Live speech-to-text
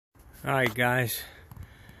Alright guys,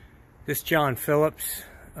 this is John Phillips.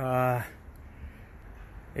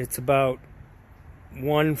 It's about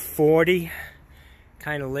 1:40,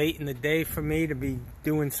 kind of late in the day for me to be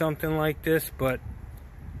doing something like this, but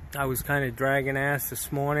I was kind of dragging ass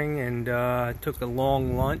this morning and took a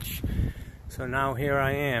long lunch. So now here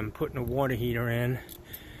I am putting a water heater in.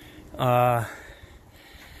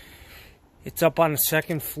 It's up on the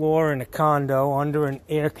second floor in a condo under an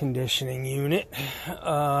air conditioning unit.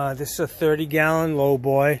 This is a 30-gallon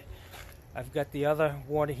Lowboy. I've got the other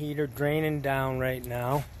water heater draining down right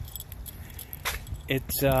now.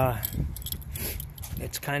 It's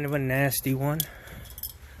kind of a nasty one.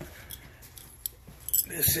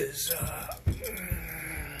 This is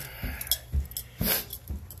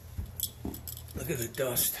look at the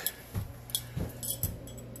dust.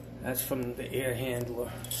 That's from the air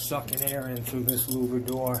handler sucking air in through this louver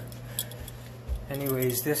door.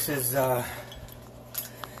 Anyways, this is the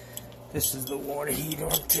water heater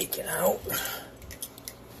I'm taking out.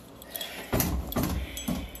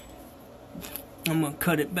 I'm gonna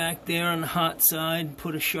cut it back there on the hot side,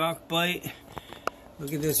 put a shock bite.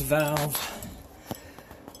 Look at this valve.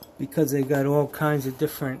 Because they got all kinds of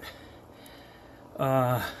different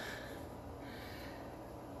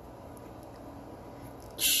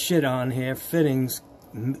shit on here, fittings,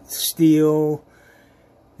 steel.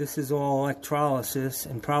 This is all electrolysis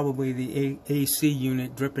and probably the AC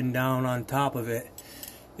unit dripping down on top of it.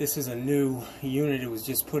 This is a new unit. It was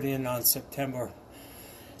just put in on September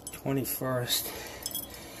 21st.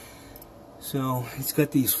 So it's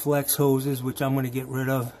got these flex hoses, which I'm going to get rid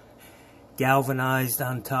of. Galvanized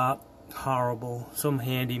on top. Horrible. Some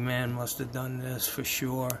handyman must have done this for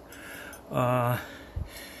sure. But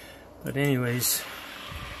anyways,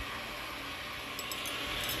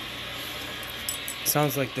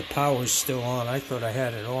 sounds like the power's still on. I thought I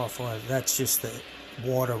had it off. Well, that's just the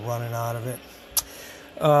water running out of it.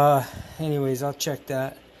 Anyways, I'll check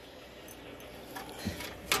that.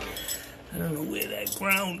 I don't know where that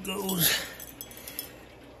ground goes.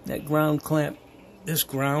 That ground clamp, this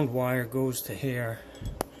ground wire goes to here.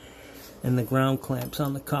 And the ground clamp's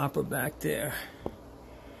on the copper back there.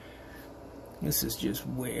 This is just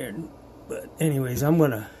weird. But anyways, I'm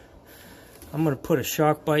gonna put a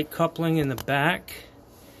shock bite coupling in the back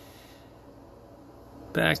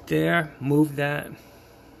there, move that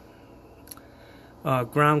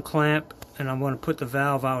ground clamp, and I'm going to put the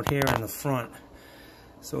valve out here in the front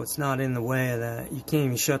so it's not in the way of that. You can't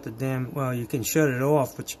even shut the damn, well, you can shut it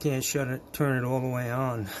off, but you can't turn it all the way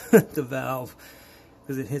on, the valve,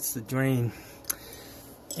 because it hits the drain.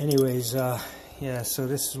 Anyways, yeah, so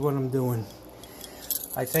this is what I'm doing.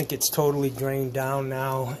 I think it's totally drained down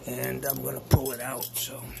now, and I'm going to pull it out.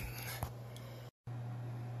 So,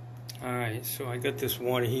 alright, so I got this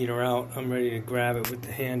water heater out. I'm ready to grab it with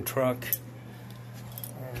the hand truck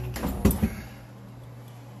and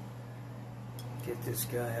get this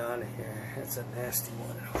guy out of here. That's a nasty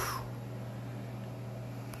one.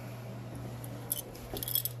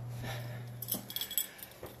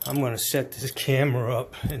 I'm going to set this camera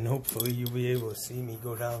up, and hopefully you'll be able to see me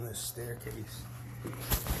go down this staircase.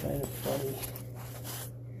 Kind of funny.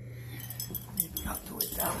 Maybe I'll do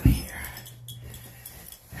it down here.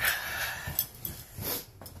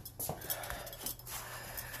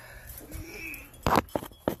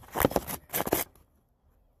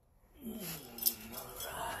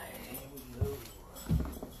 Alright, here we go.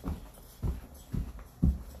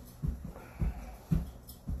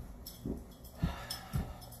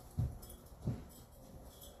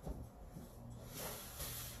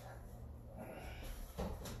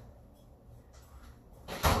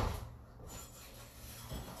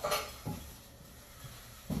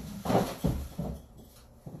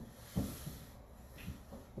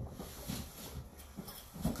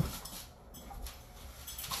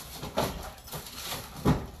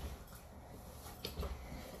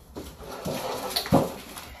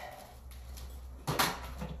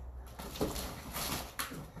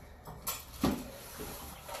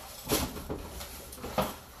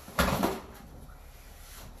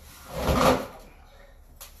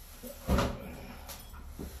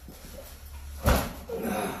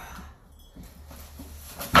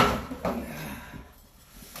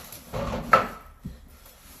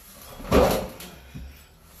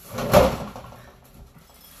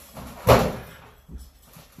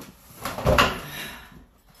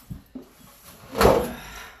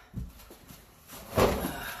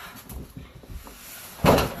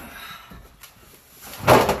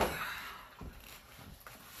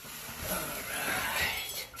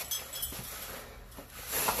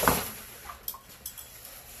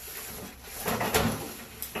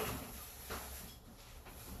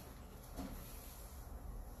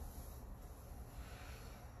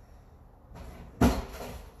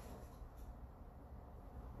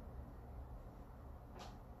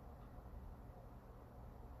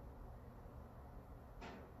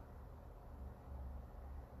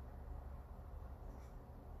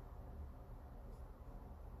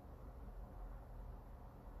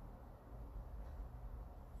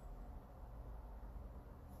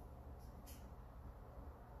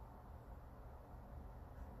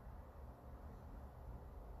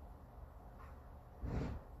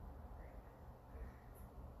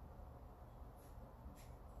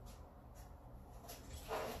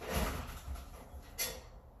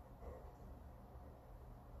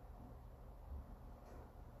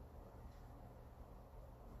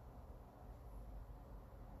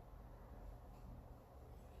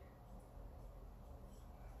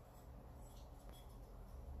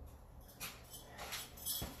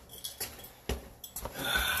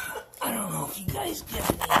 guy's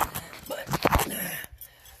getting in. But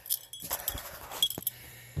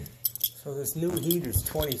so this new heater's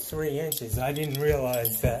 23 inches. I didn't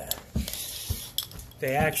realize that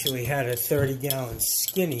they actually had a 30-gallon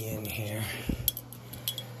skinny in here.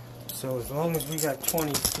 So as long as we got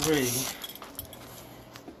 23,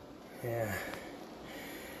 yeah.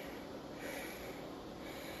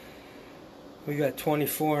 We got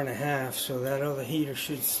 24.5, so that other heater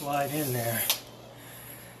should slide in there.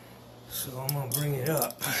 So I'm gonna bring it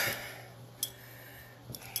up.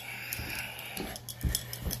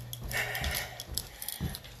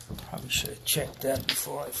 Probably should have checked that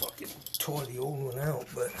before I fucking tore the old one out,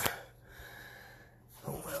 but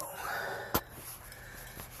oh well.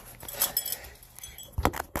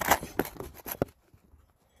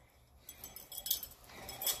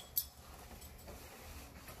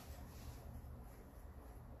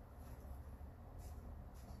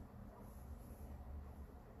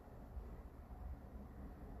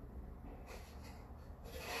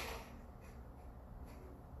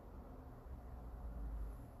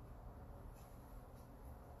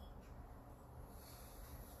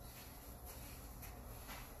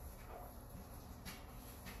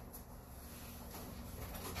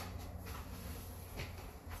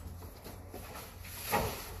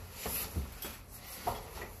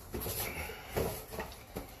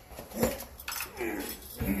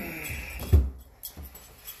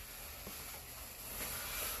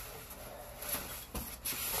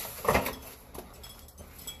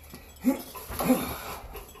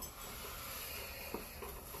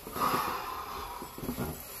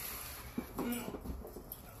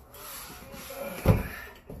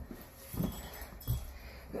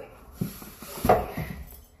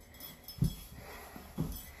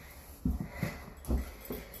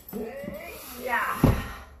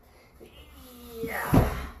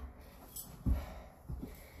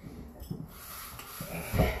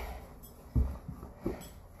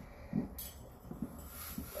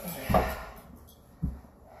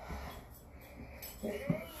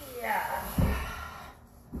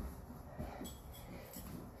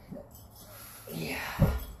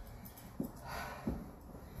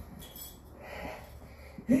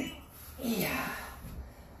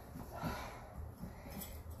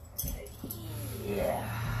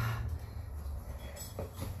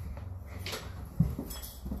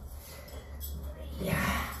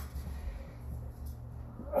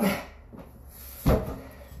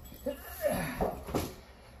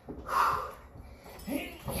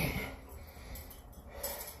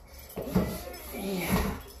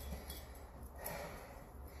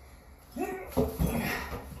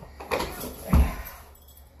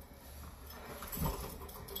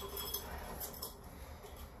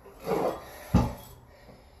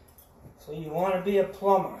 So you want to be a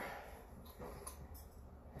plumber.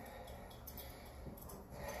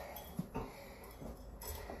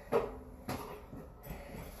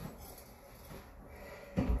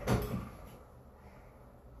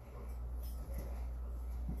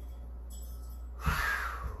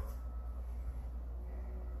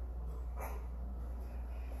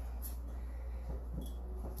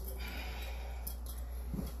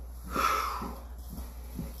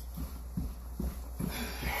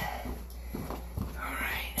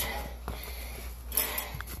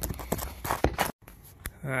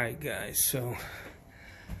 Alright guys, so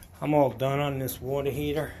I'm all done on this water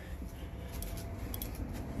heater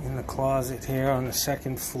in the closet here on the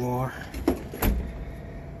second floor.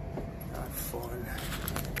 Not fun,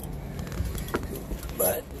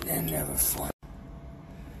 but they're never fun.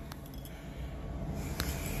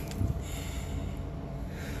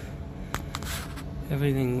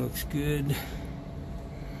 Everything looks good,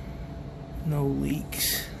 no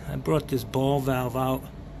leaks. I brought this ball valve out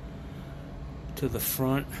to the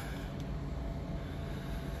front,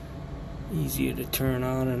 easier to turn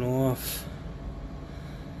on and off.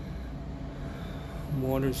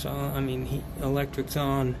 Water's on, I mean heat, electric's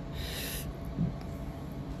on.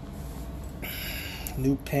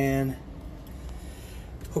 New pan.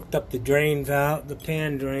 Hooked up the drain valve, the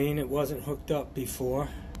pan drain. It wasn't hooked up before.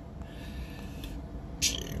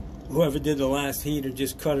 Whoever did the last heater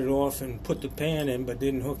just cut it off and put the pan in, but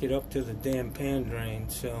didn't hook it up to the damn pan drain.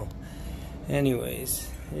 So anyways,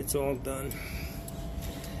 it's all done.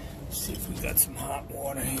 Let's see if we got some hot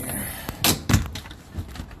water here.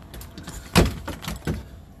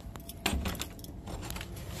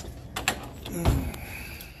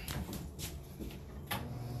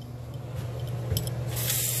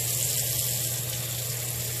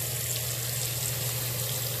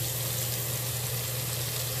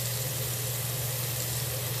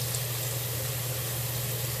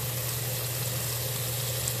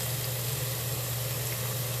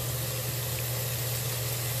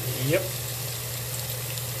 Yep.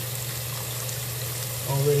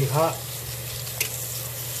 Already hot.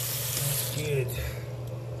 That's good.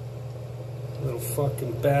 Little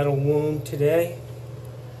fucking battle wound today.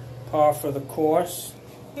 Par for the course.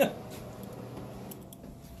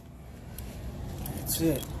 That's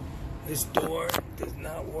it. This door does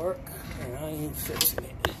not work, and I ain't fixing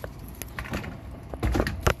it. I'm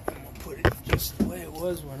gonna put it just the way it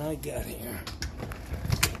was when I got here.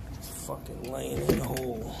 It's fucking laying in the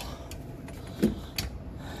hole.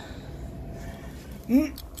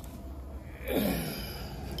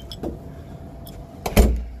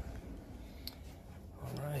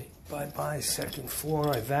 Alright, bye-bye second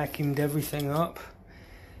floor. I vacuumed everything up.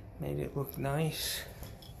 Made it look nice.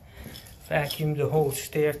 Vacuumed the whole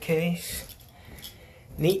staircase.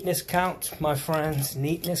 Neatness counts, my friends.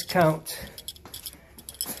 Neatness counts.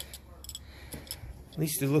 At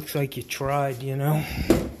least it looks like you tried, you know.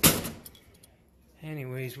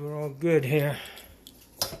 Anyways, we're all good here.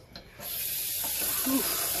 Whew.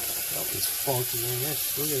 Something's funky in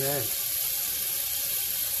this. Look at that.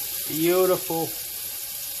 Beautiful.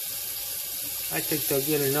 I think they'll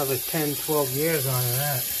get another 10, 12 years on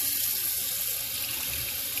that.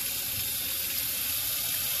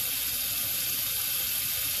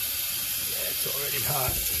 It's already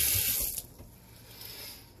hot.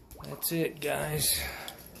 That's it, guys.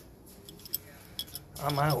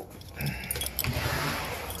 I'm out.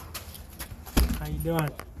 How you doing?